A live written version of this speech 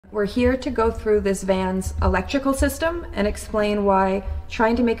We're here to go through this van's electrical system and explain why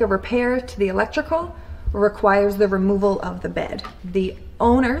trying to make a repair to the electrical requires the removal of the bed. The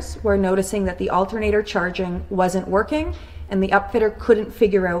owners were noticing that the alternator charging wasn't working and the upfitter couldn't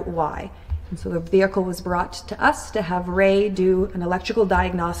figure out why. And so the vehicle was brought to us to have Ray do an electrical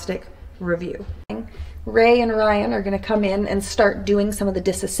diagnostic review. Ray and Ryan are going to come in and start doing some of the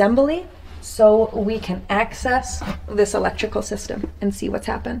disassembly so we can access this electrical system and see what's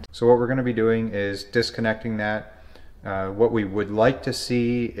happened. So what we're going to be doing is disconnecting that. What we would like to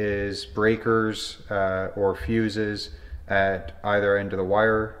see is breakers or fuses at either end of the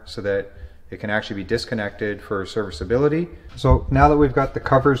wire so that it can actually be disconnected for serviceability. So now that we've got the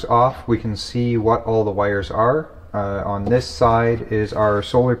covers off, we can see what all the wires are. On this side is our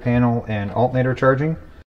solar panel and alternator charging.